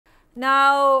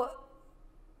Now,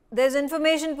 there's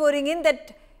information pouring in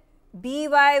that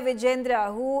B.Y.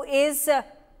 Vijendra, who is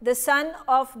the son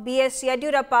of B.S.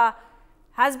 Yediyurappa,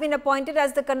 has been appointed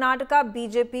as the Karnataka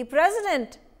BJP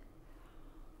president.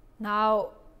 Now,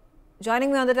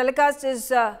 joining me on the telecast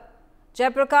is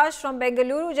Jayaprakash from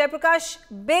Bengaluru. Jayaprakash,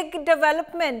 big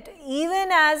development, even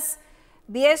as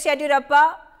B.S.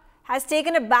 Yediyurappa has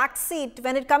taken a back seat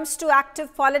when it comes to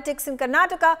active politics in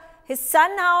Karnataka. His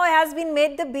son now has been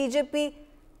made the BJP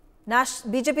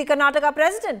Karnataka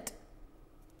president.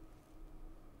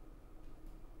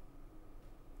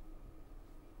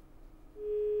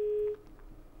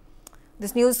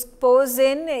 This news pours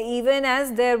in even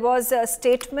as there was a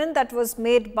statement that was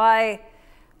made by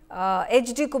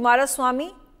H.D.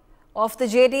 Kumaraswamy of the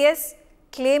JDS,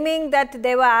 claiming that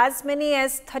there were as many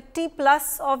as 30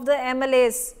 plus of the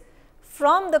MLAs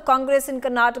from the Congress in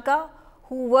Karnataka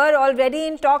who were already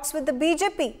in talks with the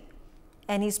BJP.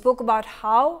 And he spoke about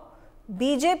how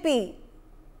BJP,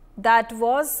 that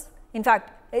was, in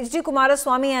fact, H.D.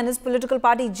 Kumaraswamy and his political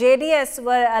party JDS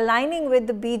were aligning with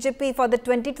the BJP for the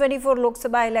 2024 Lok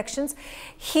Sabha elections.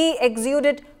 He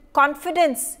exuded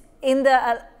confidence in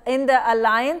the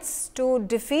alliance to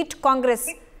defeat Congress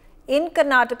in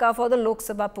Karnataka for the Lok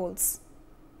Sabha polls.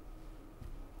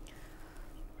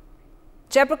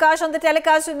 Jayaprakash on the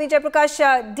telecast with me.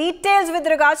 Jayaprakash, details with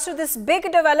regards to this big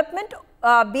development,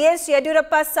 B.S.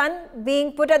 Yediyurappa's son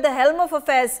being put at the helm of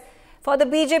affairs for the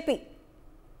BJP.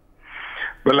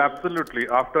 Well, absolutely.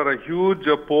 After a huge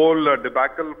poll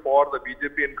debacle for the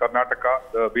BJP in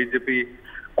Karnataka, the BJP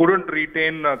couldn't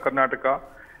retain Karnataka.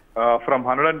 From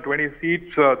 120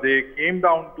 seats, they came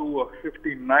down to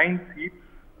 59 seats.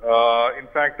 In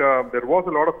fact, there was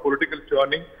a lot of political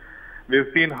churning. We've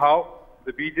seen how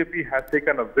the BJP has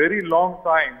taken a very long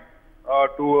time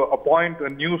to appoint a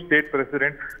new state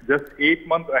president, just 8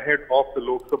 months ahead of the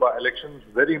Lok Sabha elections,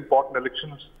 very important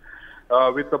elections,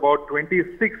 with about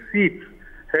 26 seats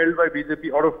held by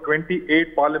BJP out of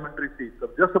 28 parliamentary seats. So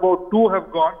just about 2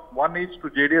 have gone, 1 each to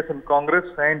JDS and Congress,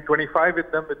 and 25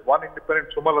 with them, with 1 independent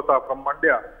Sumalata from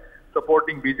Mandya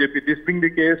supporting BJP. This being the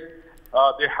case,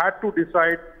 they had to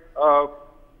decide. A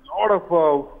lot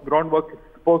of groundwork is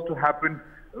supposed to happen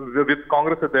with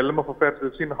Congress at the helm of affairs.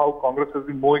 We've seen how Congress has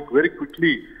been moving very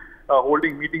quickly,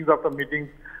 holding meetings after meetings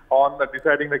on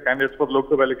deciding the candidates for the Lok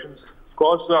Sabha elections. Of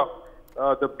course,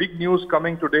 the big news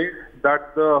coming today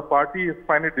that the party has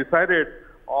finally decided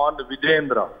on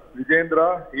Vijendra.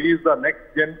 Vijendra is the next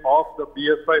gen of the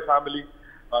BSY family.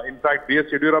 In fact, B.S.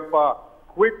 Yediyurappa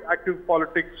quit active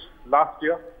politics last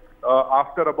year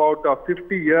after about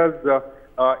 50 years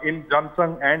in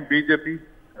Jansangh and BJP.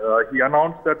 He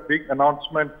announced that big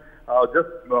announcement just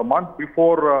a month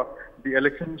before the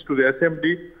elections to the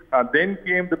assembly. Then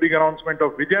came the big announcement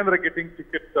of Vijendra getting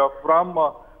ticket from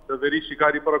the very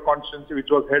Shikaripura constituency, which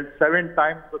was held 7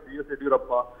 times for B.S.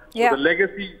 Yediyurappa. So the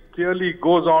legacy clearly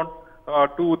goes on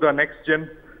to the next gen.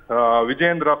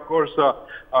 Vijendra, of course,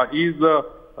 is the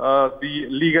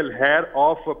legal heir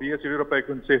of B.S. Yediyurappa, you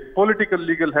could say, political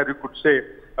legal heir, you could say,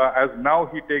 as now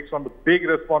he takes on the big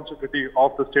responsibility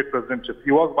of the state presidency.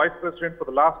 He was vice president for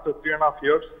the last 3.5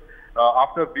 years.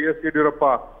 After B.S.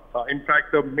 Yediyurappa, in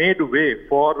fact, made way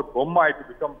for Bommai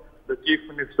to become the chief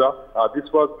minister. This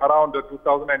was around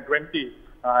 2020,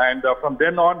 and from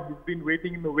then on, he's been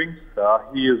waiting in the wings.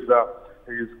 He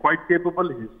is quite capable.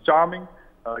 He's charming.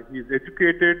 He's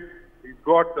educated. He's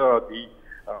got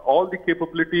all the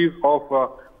capabilities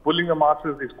of pulling the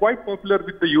masses. He's quite popular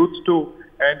with the youths too.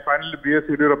 And finally, B.S.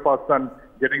 Yediyurappa's son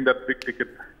getting that big ticket.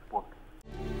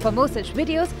 For more such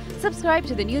videos, subscribe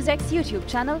to the NewsX YouTube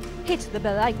channel, hit the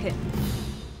bell icon.